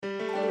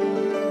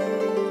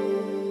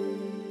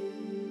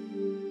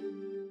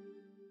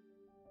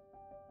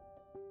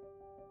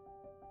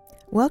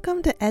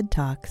Welcome to Ed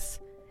Talks,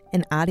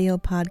 an audio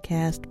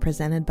podcast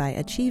presented by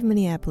Achieve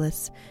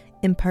Minneapolis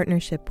in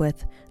partnership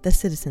with the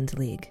Citizens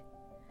League.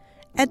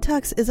 Ed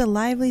Talks is a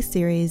lively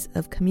series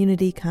of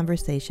community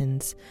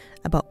conversations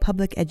about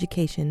public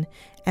education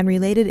and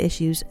related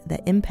issues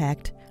that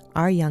impact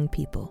our young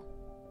people.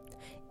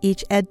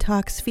 Each Ed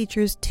Talks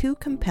features two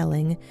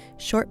compelling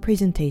short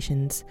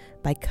presentations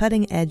by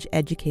cutting-edge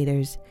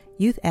educators,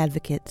 youth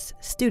advocates,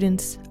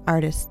 students,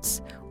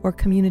 artists, or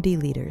community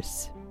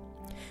leaders.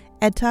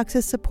 Ed Talks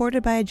is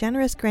supported by a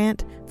generous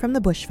grant from the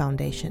Bush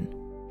Foundation.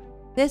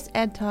 This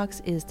Ed Talks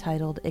is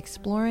titled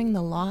Exploring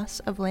the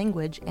Loss of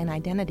Language and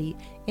Identity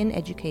in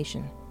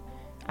Education.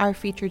 Our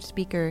featured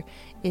speaker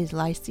is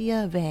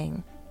Lycia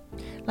Vang.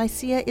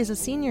 Lycia is a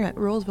senior at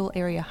Roseville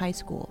Area High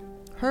School.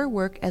 Her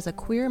work as a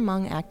queer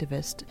Hmong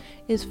activist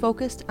is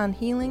focused on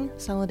healing,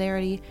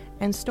 solidarity,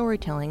 and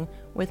storytelling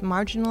with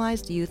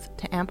marginalized youth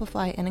to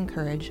amplify and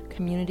encourage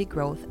community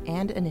growth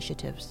and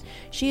initiatives.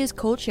 She is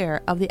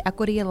co-chair of the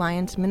Equity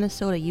Alliance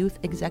Minnesota Youth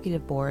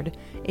Executive Board,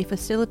 a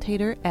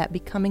facilitator at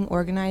Becoming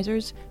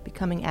Organizers,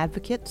 Becoming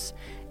Advocates,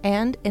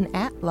 and an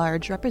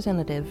at-large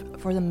representative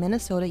for the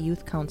Minnesota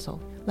Youth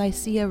Council.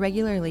 Lycia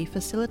regularly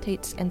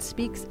facilitates and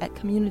speaks at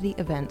community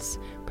events,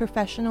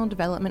 professional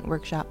development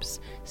workshops,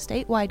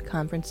 statewide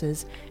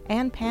conferences,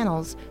 and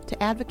panels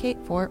to advocate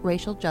for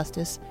racial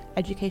justice,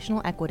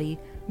 educational equity,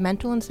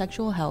 mental and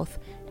sexual health,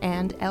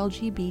 and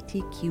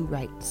LGBTQ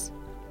rights.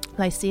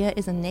 Lycia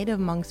is a native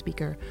Hmong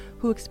speaker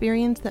who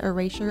experienced the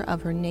erasure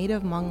of her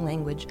native Hmong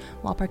language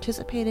while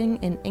participating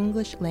in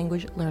English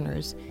Language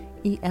Learners,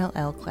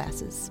 ELL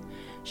classes.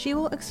 She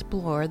will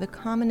explore the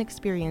common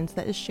experience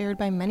that is shared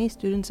by many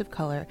students of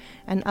color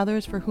and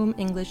others for whom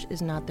English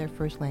is not their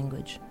first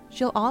language.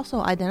 She'll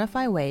also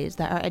identify ways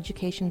that our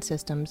education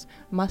systems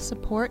must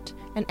support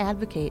and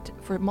advocate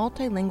for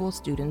multilingual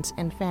students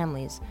and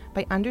families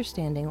by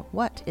understanding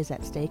what is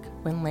at stake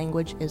when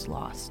language is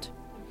lost.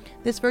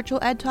 This virtual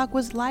Ed Talk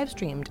was live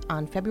streamed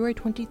on February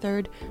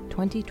 23rd,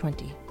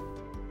 2020.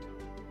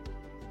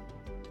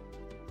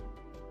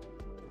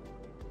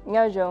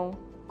 Ngajong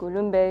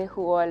Gulumbe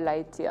Huo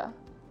Laitia.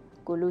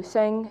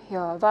 Guluseng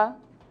Hiava,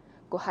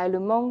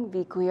 Guhailumong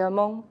Vi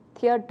Guyamong,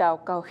 Tia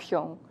Dao Gao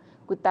Hyong,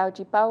 Gutao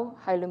Jipao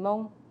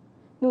Hailumong,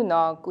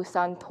 Nuna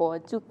Gusan To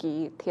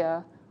Zuki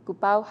Tia,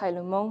 Gupao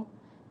Hailumong,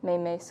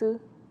 Mei Su.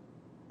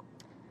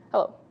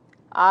 Hello,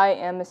 I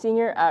am a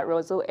senior at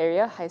Roseville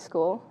Area High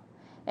School,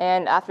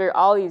 and after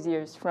all these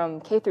years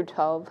from K through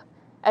 12,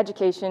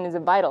 education is a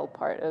vital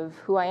part of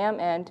who I am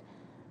and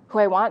who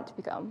I want to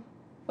become.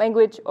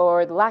 Language,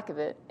 or the lack of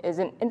it, is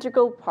an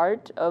integral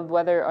part of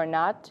whether or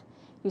not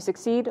you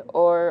succeed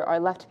or are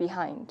left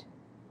behind.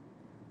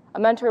 A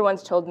mentor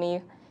once told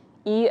me,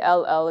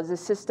 ELL is a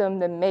system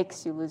that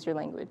makes you lose your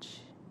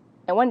language.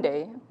 And one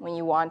day, when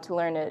you want to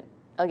learn it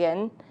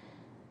again,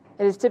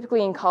 it is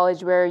typically in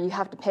college where you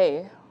have to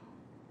pay.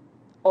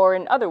 Or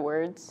in other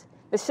words,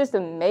 the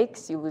system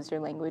makes you lose your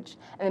language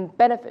and then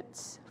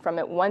benefits from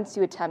it once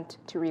you attempt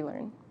to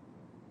relearn.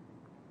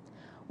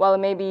 While it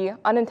may be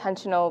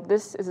unintentional,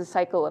 this is a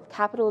cycle of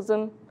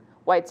capitalism,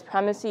 white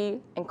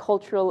supremacy, and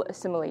cultural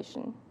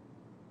assimilation.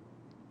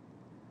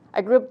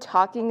 I grew up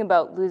talking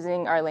about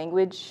losing our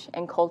language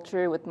and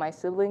culture with my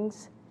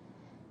siblings,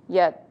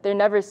 yet there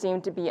never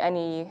seemed to be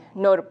any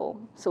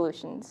notable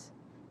solutions.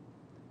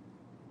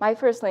 My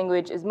first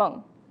language is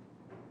Hmong.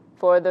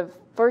 For the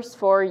first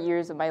 4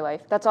 years of my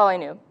life, that's all I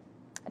knew.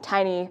 A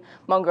tiny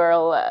Hmong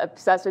girl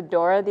obsessed with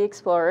Dora the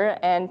Explorer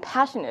and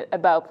passionate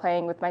about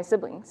playing with my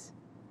siblings.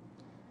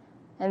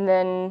 And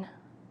then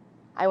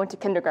I went to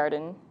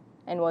kindergarten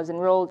and was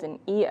enrolled in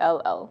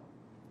ELL,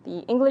 the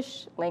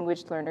English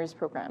Language Learners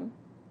Program.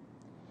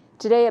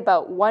 Today,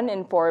 about 1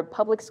 in 4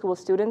 public school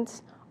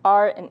students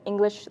are an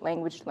English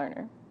language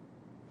learner.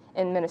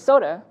 In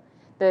Minnesota,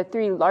 the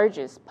 3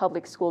 largest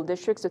public school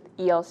districts with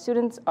EL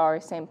students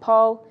are St.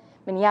 Paul,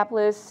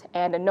 Minneapolis,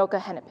 and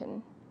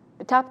Anoka-Hennepin.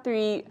 The top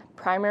 3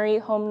 primary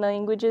home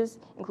languages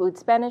include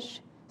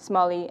Spanish,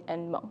 Somali,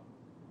 and Hmong.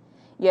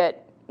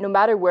 Yet, no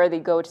matter where they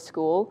go to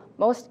school,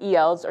 most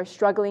ELs are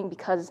struggling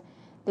because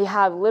they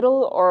have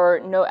little or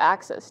no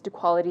access to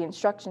quality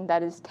instruction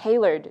that is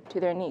tailored to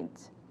their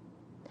needs.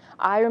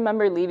 I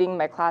remember leaving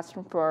my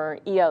classroom for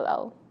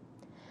ELL.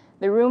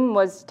 The room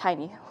was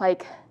tiny,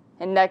 like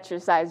an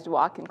exercised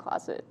walk-in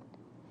closet.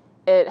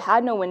 It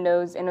had no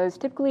windows and it was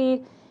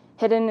typically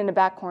hidden in a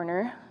back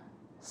corner.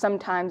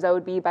 Sometimes I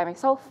would be by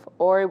myself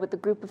or with a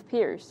group of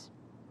peers.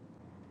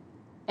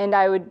 And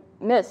I would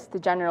miss the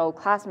general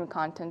classroom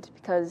content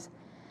because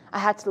I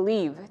had to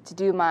leave to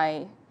do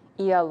my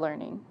EL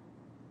learning.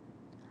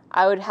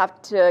 I would have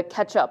to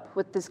catch up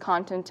with this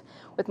content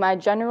with my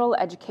general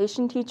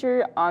education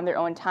teacher on their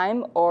own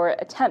time or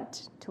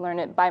attempt to learn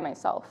it by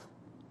myself.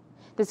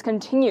 This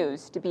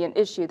continues to be an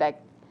issue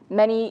that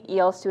many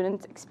EL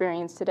students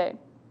experience today.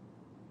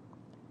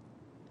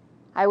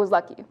 I was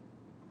lucky.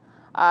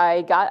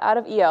 I got out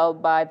of EL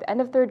by the end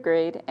of 3rd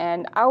grade,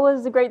 and I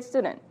was a great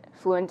student,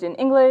 fluent in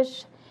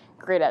English,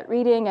 great at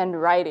reading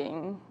and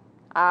writing.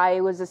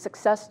 I was a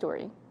success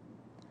story.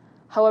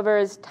 However,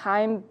 as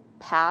time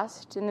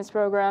passed in this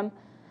program,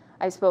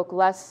 I spoke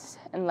less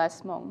and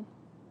less Hmong.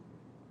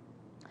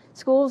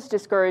 Schools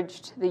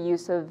discouraged the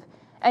use of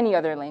any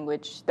other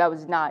language that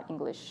was not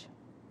English.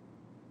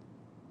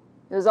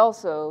 It was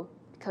also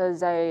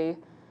because I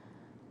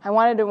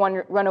wanted to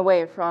run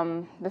away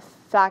from the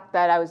fact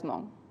that I was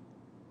Hmong.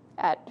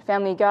 At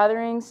family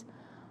gatherings,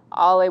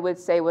 all I would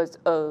say was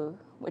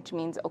which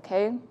means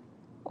okay,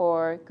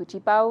 or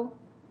kuchipao,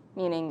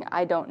 meaning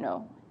I don't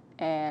know,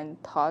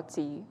 and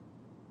tazi,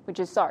 which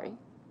is sorry.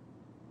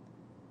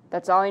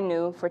 That's all I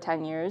knew for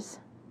 10 years.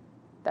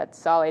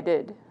 That's all I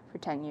did for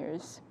 10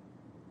 years.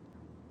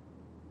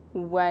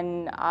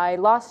 When I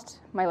lost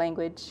my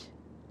language,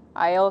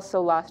 I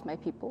also lost my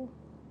people.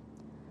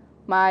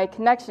 My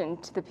connection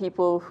to the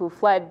people who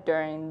fled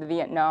during the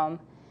Vietnam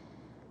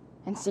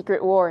and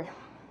secret war,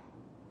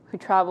 who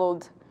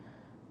traveled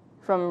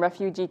from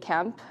refugee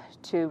camp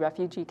to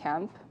refugee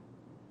camp,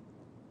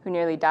 who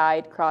nearly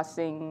died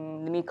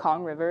crossing the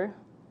Mekong River,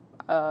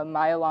 a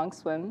mile-long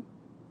swim.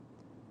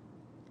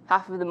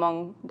 Half of the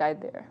Hmong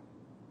died there,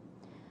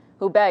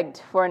 who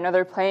begged for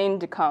another plane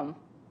to come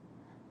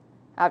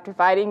after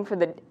fighting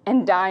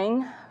and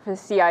dying for the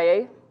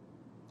CIA,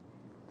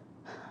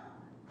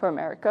 for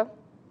America.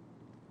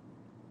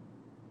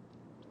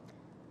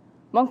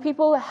 Hmong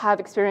people have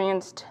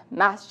experienced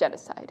mass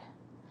genocide,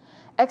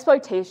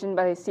 exploitation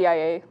by the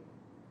CIA,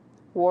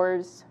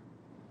 wars,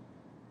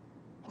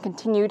 and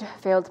continued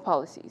failed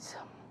policies.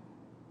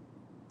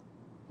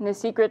 In the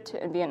secret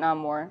and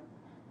Vietnam War,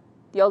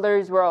 the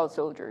elders were all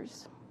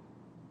soldiers.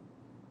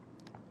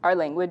 Our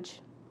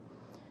language,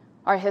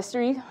 our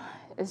history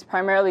is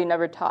primarily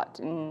never taught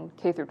in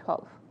K through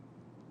 12.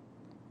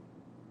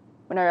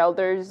 When our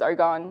elders are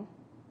gone,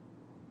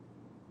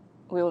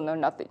 we will know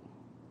nothing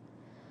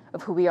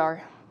of who we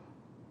are.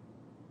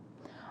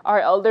 Our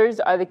elders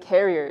are the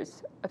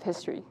carriers of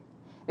history,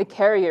 the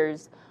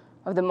carriers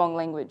of the Hmong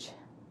language,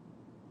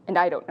 and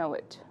I don't know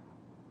it.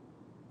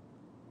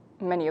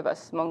 Many of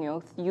us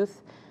Hmong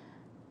youth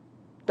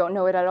don't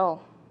know it at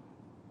all.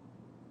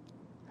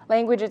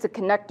 Language is a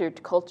connector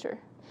to culture.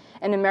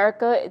 In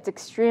America, it's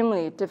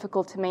extremely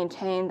difficult to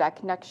maintain that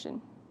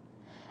connection.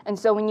 And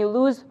so when you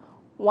lose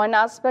one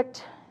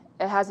aspect,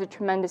 it has a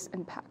tremendous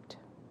impact.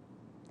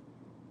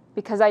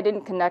 Because I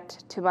didn't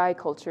connect to my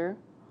culture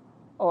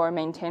or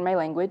maintain my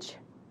language,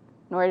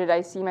 nor did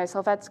I see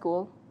myself at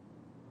school,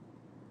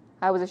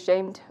 I was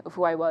ashamed of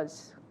who I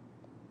was.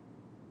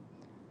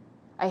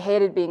 I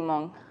hated being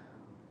Hmong,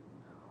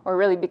 or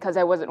really because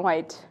I wasn't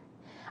white.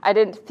 I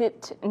didn't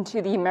fit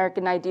into the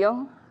American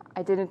ideal.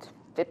 I didn't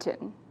fit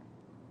in.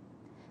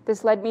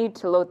 This led me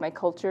to loathe my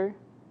culture,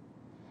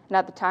 and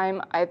at the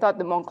time, I thought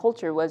the Hmong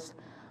culture was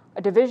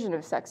a division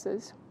of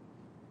sexes.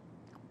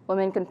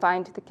 Women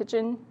confined to the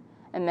kitchen,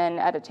 and men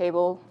at a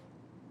table,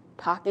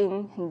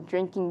 talking and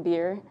drinking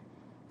beer,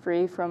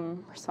 free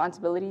from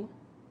responsibility.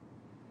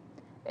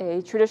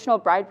 A traditional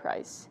bride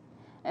price,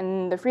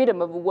 and the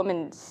freedom of a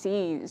woman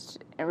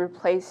seized and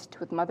replaced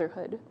with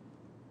motherhood.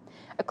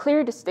 A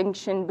clear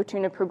distinction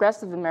between a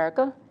progressive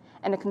America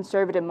and a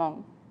conservative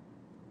Hmong.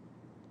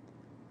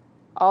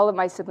 All of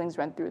my siblings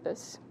went through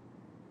this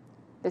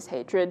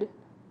hatred,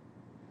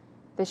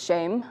 this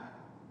shame,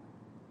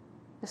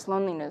 this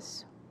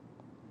loneliness.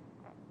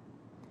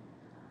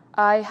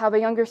 I have a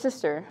younger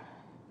sister.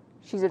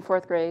 She's in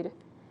 4th grade,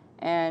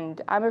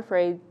 and I'm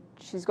afraid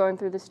she's going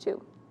through this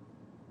too.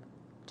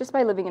 Just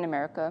by living in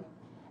America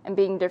and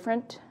being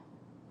different,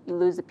 you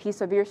lose a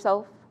piece of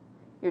yourself,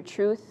 your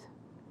truth,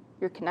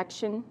 your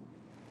connection.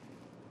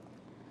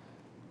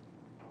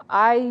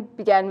 I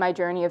began my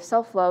journey of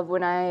self-love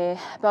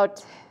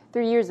about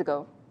 3 years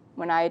ago,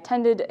 when I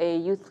attended a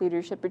youth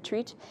leadership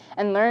retreat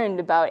and learned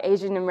about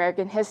Asian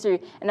American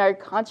history and our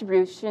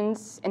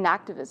contributions in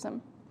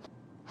activism.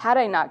 Had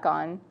I not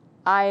gone,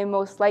 I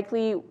most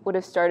likely would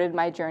have started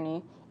my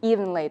journey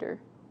even later,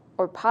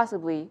 or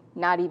possibly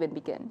not even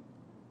begin.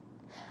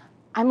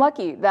 I'm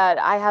lucky that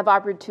I have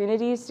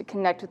opportunities to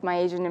connect with my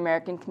Asian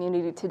American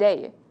community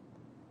today,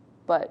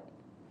 but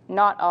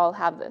not all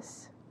have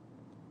this.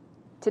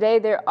 Today,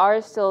 there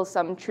are still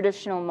some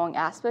traditional Hmong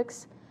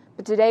aspects,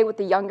 but today with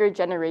the younger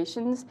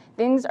generations,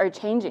 things are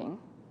changing.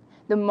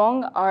 The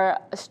Hmong are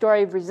a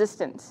story of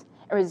resistance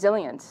and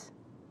resilience.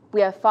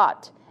 We have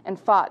fought and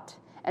fought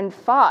and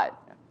fought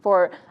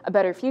for a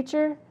better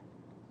future,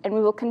 and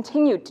we will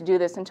continue to do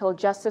this until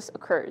justice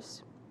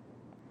occurs.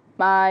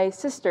 My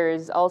sister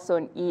is also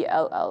an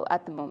ELL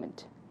at the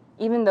moment,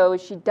 even though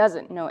she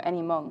doesn't know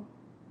any Hmong.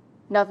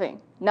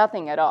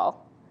 Nothing at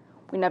all.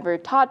 We never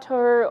taught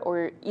her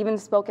or even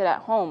spoke it at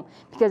home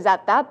because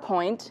at that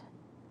point,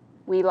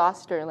 we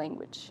lost our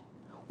language.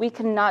 We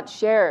could not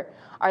share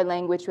our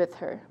language with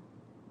her.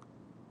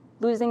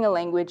 Losing a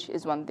language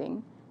is one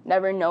thing.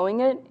 Never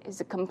knowing it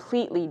is a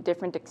completely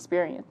different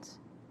experience.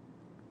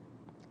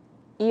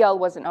 EL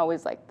wasn't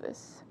always like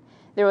this.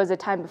 There was a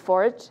time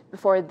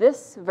before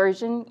this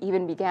version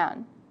even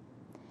began.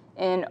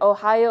 In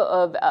Ohio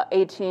of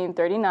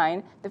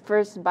 1839, the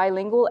first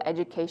bilingual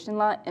education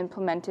law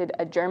implemented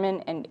a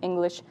German and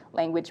English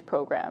language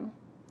program.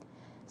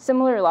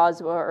 Similar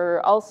laws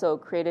were also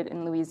created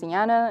in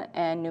Louisiana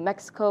and New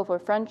Mexico for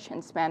French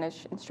and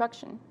Spanish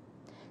instruction.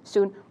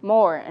 Soon,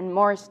 more and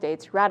more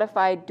states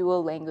ratified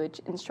dual language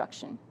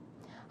instruction.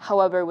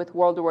 However, with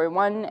World War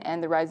I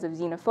and the rise of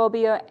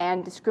xenophobia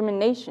and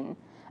discrimination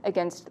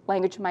against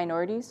language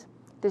minorities,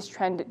 this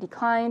trend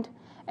declined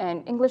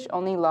and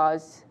English-only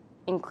laws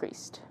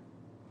increased.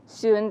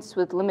 Students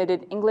with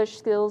limited English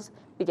skills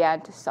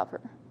began to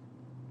suffer.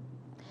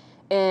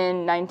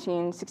 In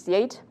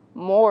 1968,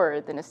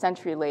 more than a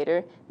century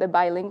later, the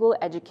Bilingual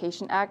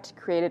Education Act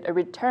created a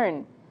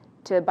return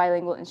to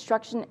bilingual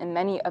instruction in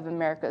many of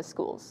America's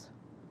schools.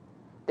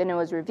 Then it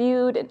was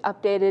reviewed and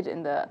updated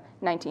in the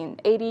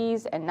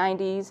 1980s and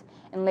 90s,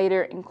 and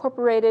later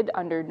incorporated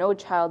under No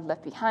Child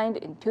Left Behind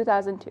in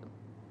 2002.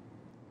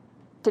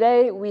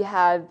 Today, we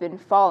have been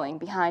falling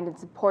behind in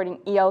supporting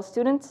EL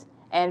students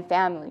and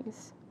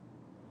families.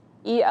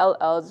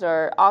 ELLs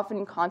are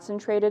often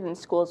concentrated in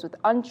schools with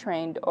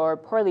untrained or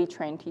poorly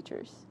trained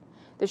teachers.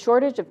 The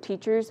shortage of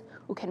teachers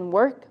who can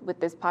work with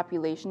this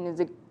population is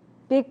a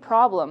big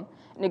problem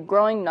in a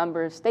growing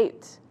number of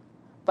states.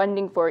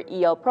 Funding for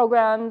EL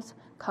programs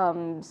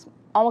comes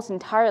almost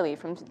entirely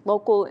from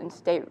local and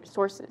state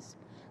sources,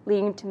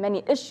 leading to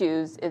many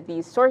issues if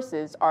these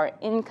sources are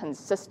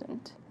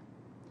inconsistent.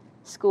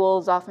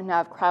 Schools often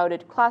have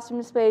crowded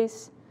classroom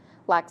space,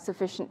 lack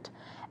sufficient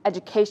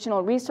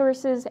educational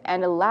resources,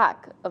 and a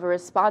lack of a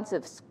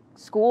responsive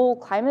school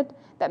climate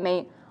that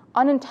may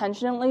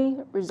unintentionally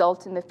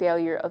result in the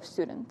failure of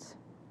students.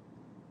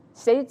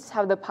 States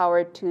have the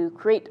power to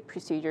create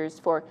procedures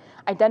for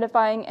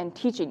identifying and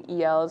teaching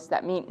ELs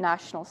that meet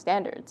national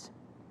standards.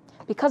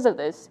 Because of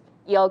this,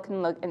 EL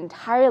can look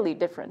entirely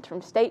different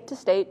from state to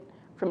state,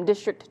 from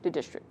district to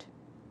district.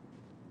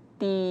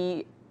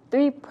 The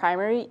 3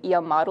 primary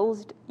EL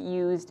models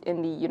used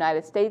in the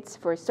United States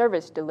for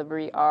service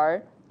delivery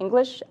are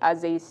English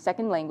as a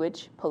second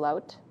language,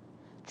 pullout,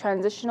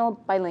 transitional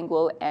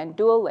bilingual, and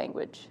dual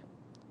language.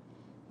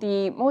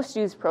 The most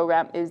used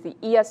program is the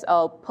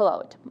ESL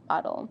pullout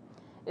model.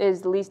 It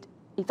is the least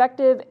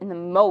effective and the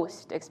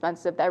most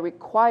expensive that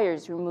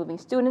requires removing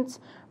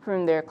students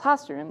from their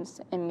classrooms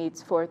and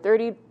meets for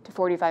 30 to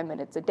 45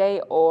 minutes a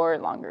day or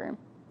longer.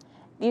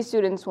 These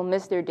students will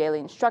miss their daily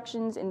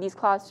instructions in these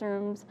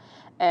classrooms,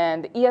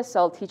 and the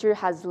ESL teacher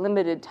has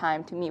limited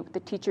time to meet with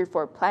the teacher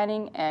for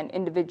planning and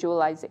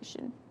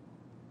individualization.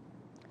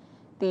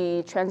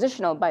 The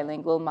transitional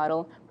bilingual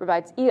model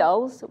provides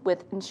ELs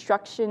with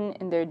instruction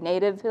in their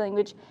native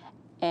language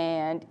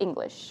and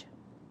English.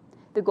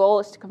 The goal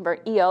is to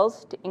convert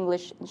ELs to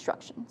English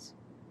instructions.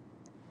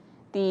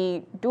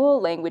 The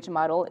dual language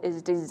model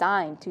is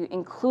designed to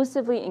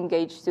inclusively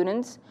engage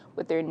students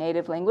with their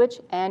native language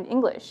and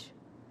English.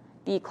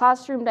 The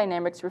classroom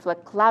dynamics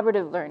reflect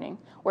collaborative learning,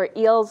 where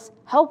ELs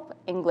help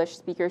English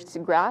speakers to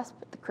grasp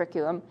the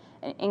curriculum,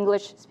 and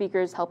English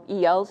speakers help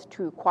ELs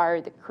to acquire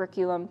the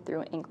curriculum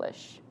through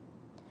English.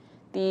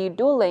 The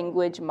dual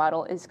language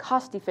model is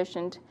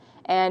cost-efficient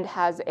and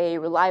has a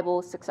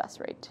reliable success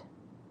rate.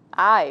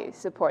 I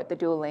support the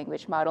dual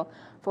language model,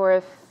 for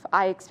if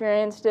I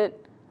experienced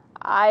it,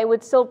 I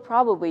would still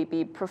probably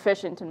be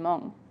proficient in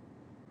Hmong.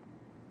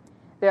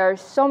 There are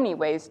so many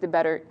ways to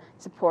better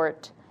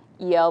support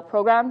EL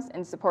programs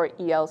and support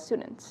EL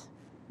students.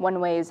 One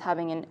way is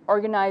having an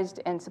organized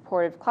and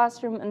supportive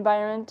classroom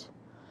environment.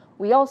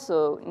 We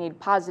also need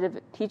positive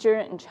teacher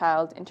and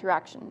child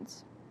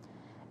interactions.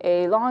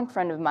 A long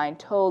friend of mine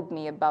told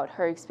me about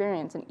her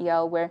experience in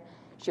EL where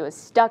she was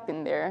stuck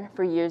in there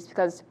for years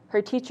because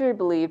her teacher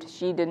believed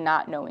she did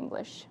not know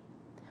English.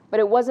 But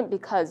it wasn't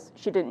because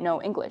she didn't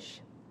know English.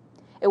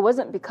 It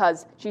wasn't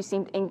because she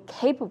seemed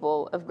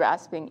incapable of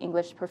grasping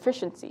English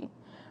proficiency.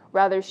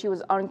 Rather, she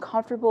was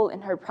uncomfortable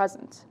in her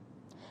presence.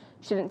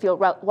 She didn't feel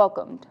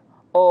welcomed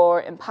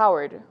or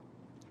empowered,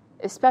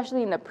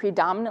 especially in a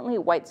predominantly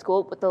white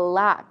school with a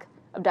lack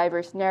of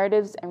diverse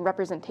narratives and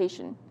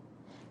representation.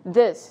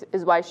 This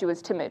is why she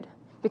was timid,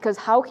 because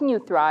how can you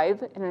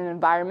thrive in an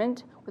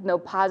environment with no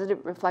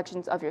positive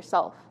reflections of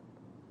yourself?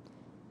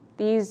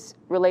 These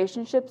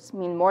relationships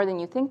mean more than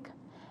you think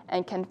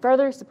and can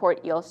further support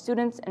EL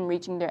students in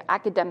reaching their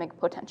academic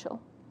potential.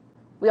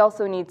 We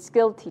also need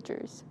skilled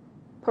teachers.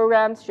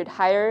 Programs should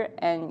hire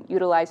and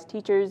utilize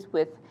teachers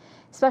with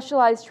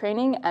specialized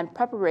training and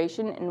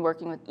preparation in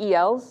working with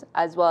ELs,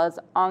 as well as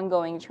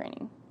ongoing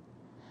training,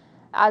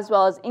 as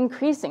well as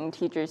increasing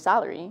teachers'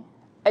 salary.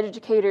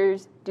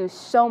 Educators do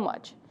so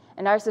much,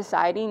 and our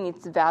society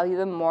needs to value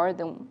them more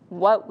than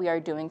what we are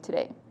doing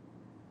today.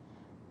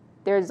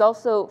 There is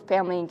also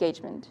family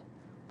engagement.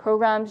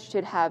 Programs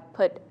should have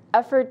put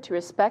effort to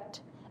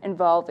respect,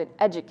 involve, and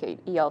educate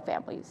EL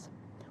families.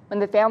 When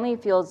the family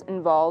feels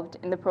involved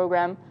in the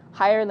program,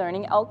 higher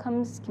learning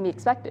outcomes can be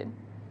expected.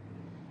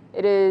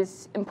 It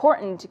is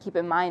important to keep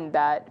in mind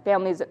that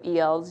families of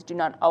ELs do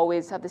not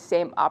always have the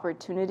same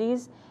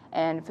opportunities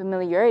and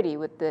familiarity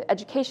with the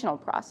educational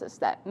process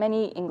that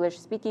many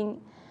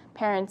English-speaking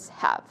parents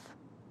have.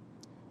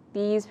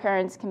 These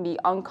parents can be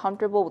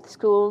uncomfortable with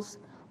schools,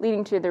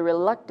 leading to their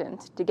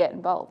reluctance to get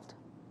involved.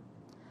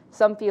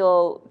 Some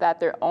feel that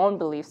their own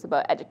beliefs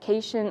about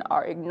education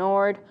are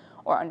ignored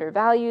or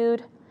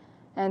undervalued,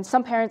 and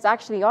some parents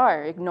actually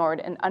are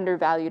ignored and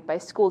undervalued by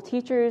school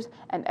teachers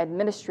and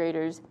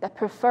administrators that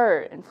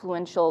prefer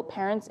influential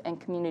parents and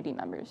community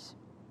members.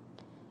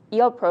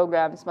 EL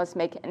programs must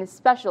make an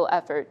especial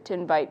effort to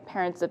invite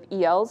parents of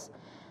ELs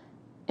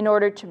in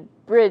order to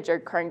bridge our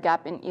current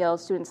gap in EL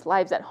students'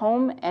 lives at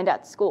home and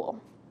at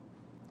school.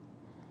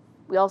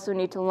 We also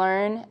need to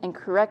learn and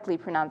correctly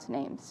pronounce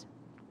names.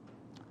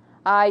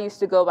 I used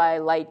to go by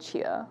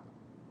Laitia.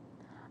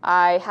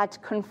 I had to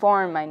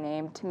conform my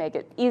name to make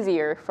it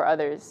easier for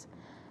others,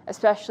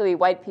 especially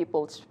white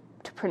people,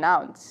 to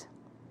pronounce.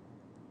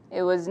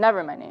 It was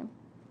never my name.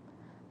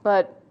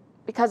 But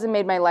because it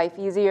made my life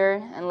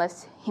easier and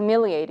less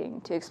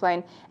humiliating to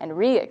explain and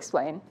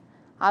re-explain,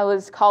 I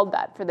was called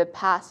that for the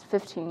past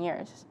 15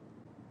 years.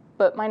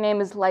 But my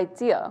name is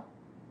Laitia.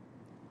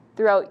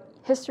 Throughout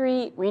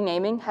history,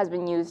 renaming has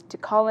been used to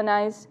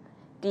colonize,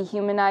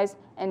 dehumanize,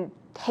 and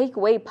take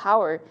away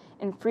power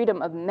and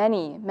freedom of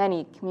many,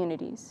 many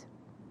communities.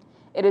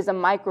 It is a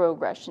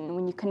microaggression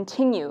when you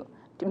continue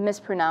to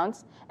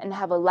mispronounce and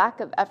have a lack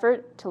of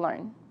effort to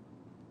learn.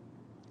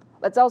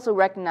 Let's also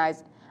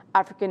recognize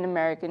African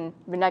American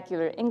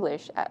Vernacular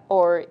English,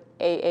 or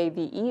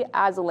AAVE,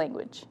 as a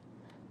language.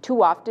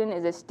 Too often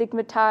it is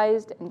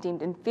stigmatized and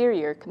deemed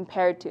inferior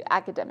compared to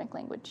academic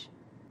language.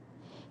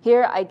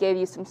 Here I gave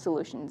you some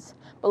solutions,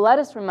 but let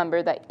us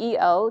remember that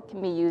EL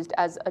can be used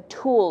as a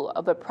tool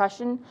of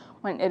oppression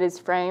when it is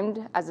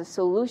framed as a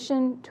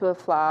solution to a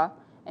flaw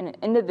in an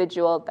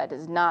individual that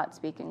does not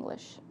speak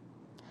English.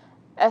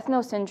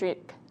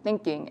 Ethnocentric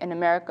thinking in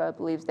America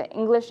believes that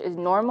English is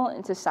normal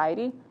in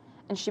society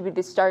and should be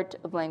the start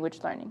of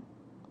language learning.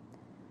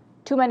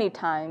 Too many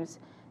times,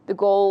 the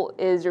goal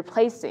is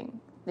replacing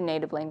the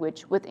native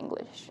language with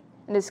English,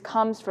 and this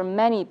comes from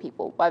many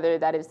people, whether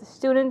that is the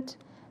student,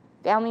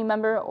 family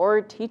member,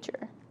 or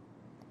teacher.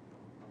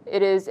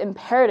 It is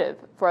imperative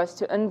for us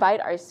to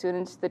invite our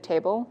students to the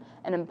table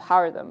and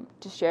empower them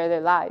to share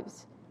their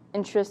lives,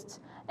 interests,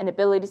 and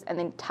abilities, and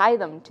then tie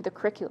them to the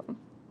curriculum.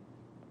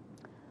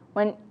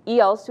 When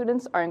EL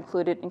students are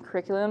included in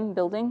curriculum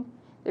building,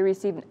 they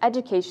receive an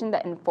education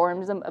that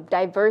informs them of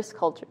diverse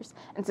cultures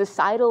and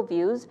societal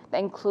views that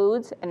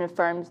includes and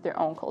affirms their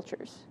own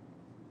cultures.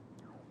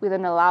 We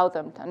then allow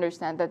them to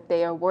understand that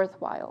they are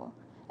worthwhile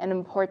and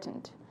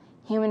important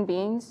human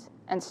beings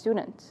and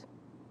students.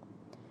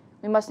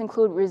 We must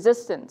include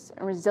resistance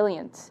and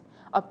resilience,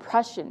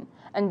 oppression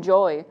and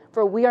joy,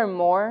 for we are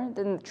more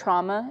than the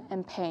trauma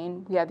and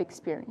pain we have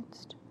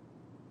experienced.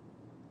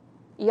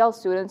 EL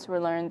students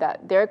will learn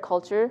that their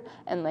culture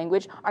and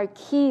language are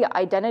key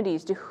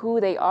identities to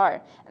who they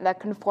are, and that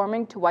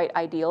conforming to white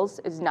ideals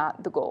is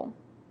not the goal.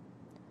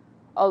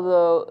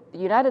 Although the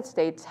United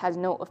States has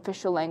no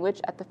official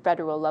language at the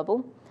federal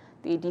level,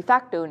 the de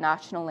facto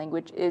national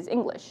language is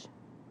English.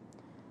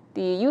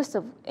 The use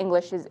of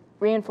English is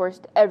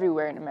reinforced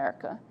everywhere in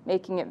America,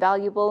 making it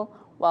valuable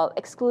while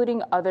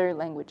excluding other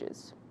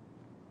languages.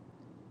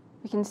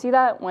 We can see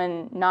that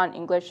when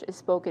non-English is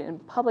spoken in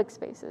public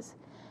spaces,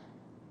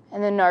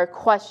 and then are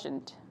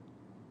questioned,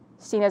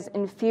 seen as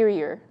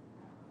inferior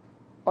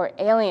or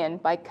alien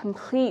by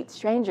complete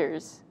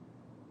strangers.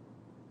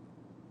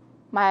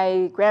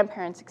 My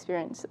grandparents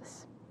experienced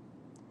this.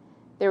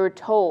 They were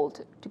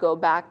told to go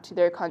back to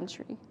their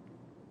country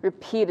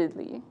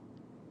repeatedly,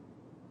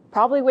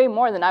 probably way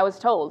more than I was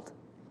told,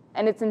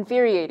 and it's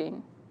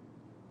infuriating.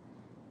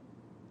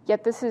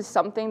 Yet this is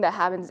something that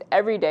happens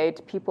every day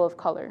to people of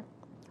color,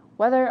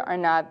 whether or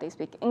not they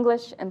speak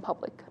English in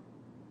public.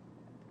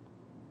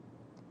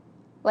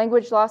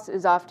 Language loss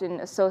is often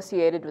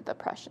associated with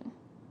oppression.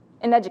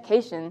 In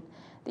education,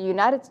 the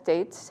United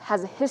States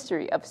has a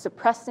history of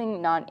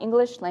suppressing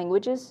non-English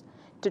languages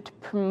to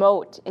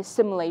promote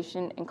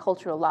assimilation and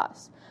cultural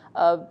loss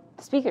of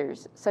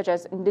speakers, such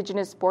as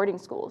indigenous boarding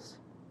schools.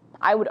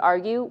 I would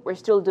argue we're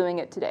still doing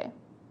it today.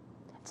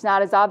 It's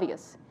not as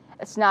obvious.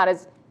 It's not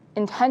as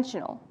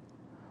intentional.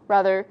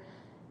 Rather,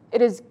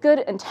 it is good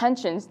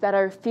intentions that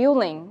are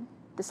fueling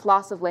this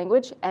loss of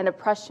language and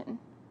oppression.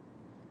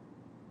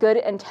 Good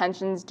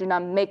intentions do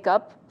not make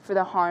up for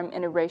the harm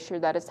and erasure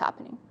that is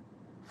happening.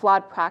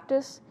 Flawed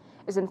practice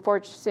is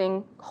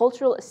enforcing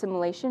cultural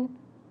assimilation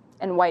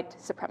and white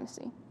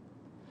supremacy.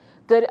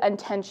 Good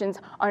intentions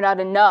are not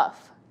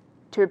enough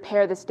to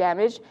repair this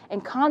damage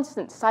and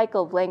constant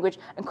cycle of language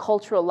and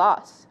cultural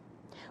loss.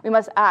 We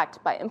must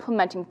act by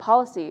implementing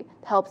policy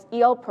that helps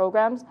EL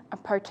programs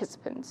and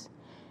participants,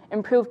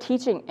 improve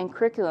teaching and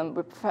curriculum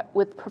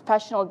with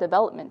professional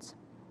developments,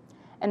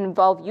 and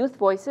involve youth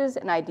voices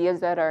and ideas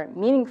that are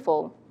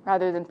meaningful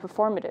rather than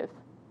performative.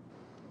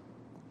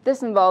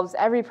 This involves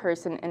every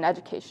person in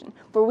education,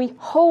 for we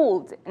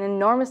hold an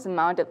enormous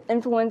amount of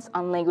influence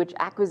on language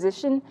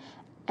acquisition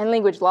and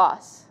language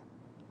loss.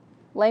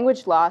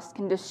 Language loss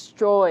can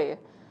destroy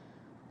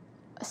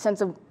a sense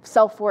of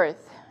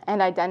self-worth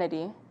and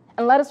identity.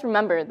 And let us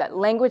remember that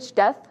language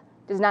death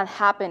does not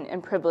happen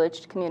in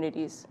privileged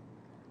communities.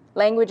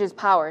 Language is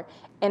power,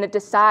 and it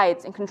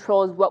decides and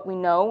controls what we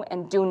know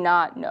and do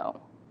not know.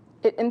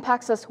 it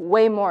impacts us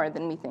way more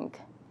than we think.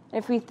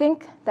 And if we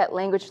think that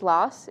language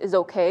loss is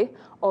okay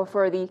or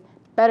for the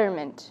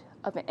betterment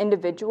of an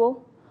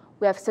individual,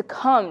 we have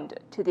succumbed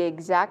to the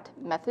exact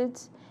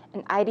methods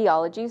and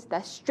ideologies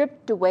that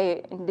stripped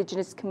away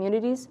Indigenous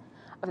communities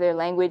of their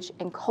language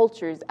and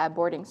cultures at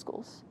boarding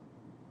schools.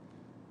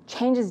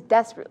 Change is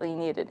desperately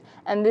needed,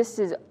 and this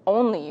is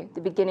only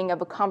the beginning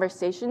of a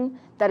conversation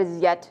that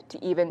is yet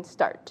to even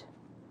start.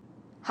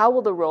 How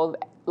will the role of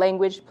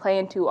language play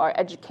into our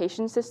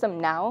education system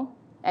now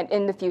and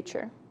in the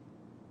future?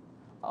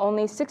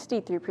 Only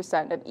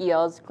 63% of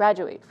ELs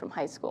graduate from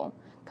high school,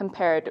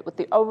 compared with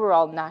the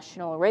overall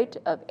national rate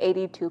of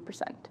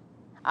 82%.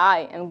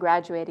 I am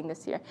graduating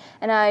this year,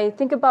 and I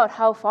think about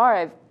how far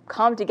I've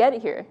come to get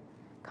here.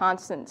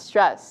 Constant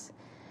stress,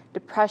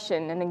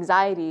 depression, and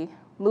anxiety,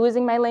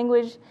 losing my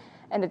language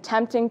and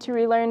attempting to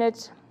relearn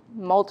it,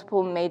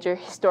 multiple major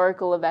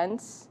historical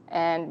events,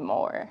 and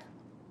more.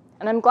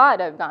 And I'm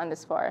glad I've gotten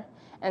this far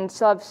and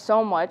still have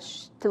so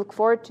much to look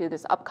forward to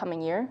this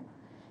upcoming year.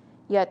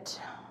 Yet,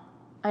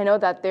 I know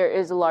that there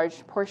is a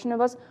large portion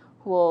of us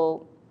who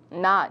will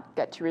not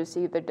get to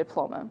receive their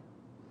diploma.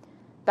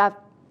 That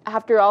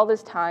after all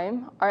this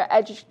time, our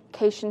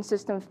education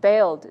system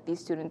failed these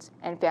students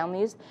and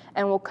families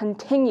and will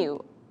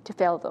continue to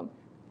fail them.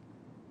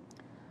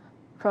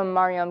 From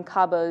Mariam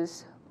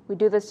Kaba's "We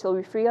Do This Till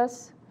We Free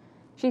Us,"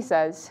 she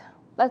says,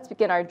 let's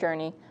begin our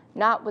journey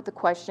not with the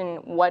question,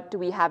 what do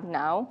we have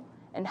now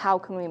and how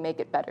can we make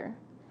it better?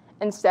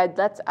 Instead,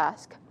 let's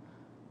ask,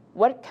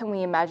 what can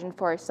we imagine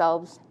for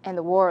ourselves and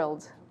the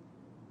world?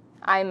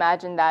 I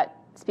imagine that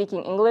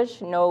speaking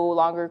English no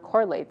longer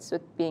correlates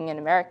with being an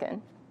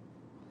American.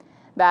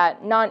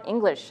 That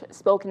non-English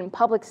spoken in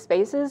public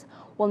spaces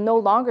will no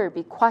longer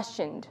be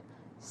questioned,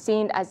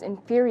 seen as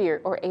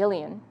inferior or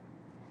alien.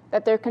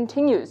 That there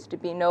continues to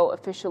be no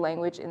official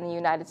language in the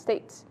United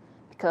States,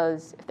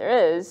 because if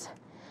there is,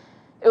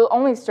 it will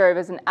only serve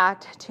as an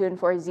act to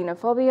enforce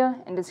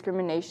xenophobia and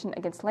discrimination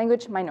against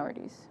language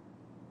minorities.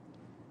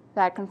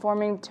 That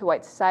conforming to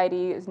white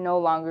society is no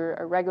longer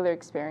a regular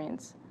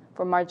experience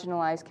for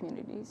marginalized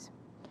communities,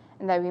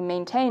 and that we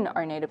maintain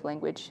our native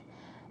language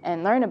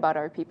and learn about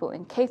our people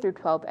in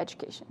K-12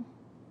 education.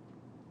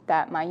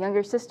 That my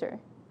younger sister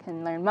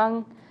can learn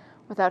Hmong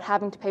without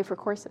having to pay for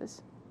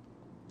courses.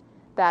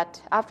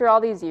 That after all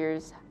these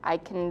years, I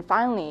can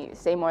finally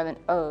say more than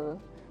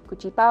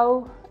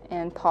Kuchipao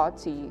and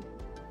Totsi,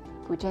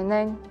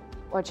 Kucheneng,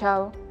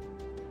 Ochao,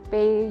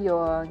 Bei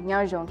Yo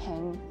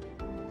Nyarjongheng.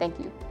 Thank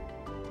you.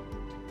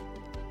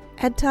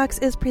 Ed Talks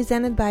is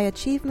presented by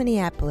Achieve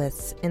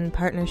Minneapolis in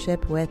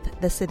partnership with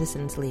the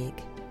Citizens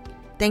League.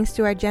 Thanks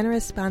to our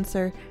generous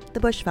sponsor, the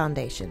Bush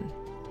Foundation.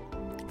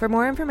 For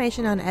more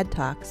information on Ed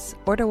Talks,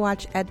 or to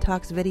watch Ed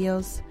Talks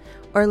videos,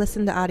 or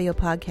listen to audio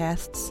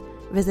podcasts,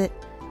 visit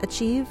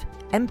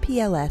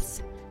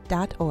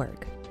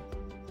achievempls.org.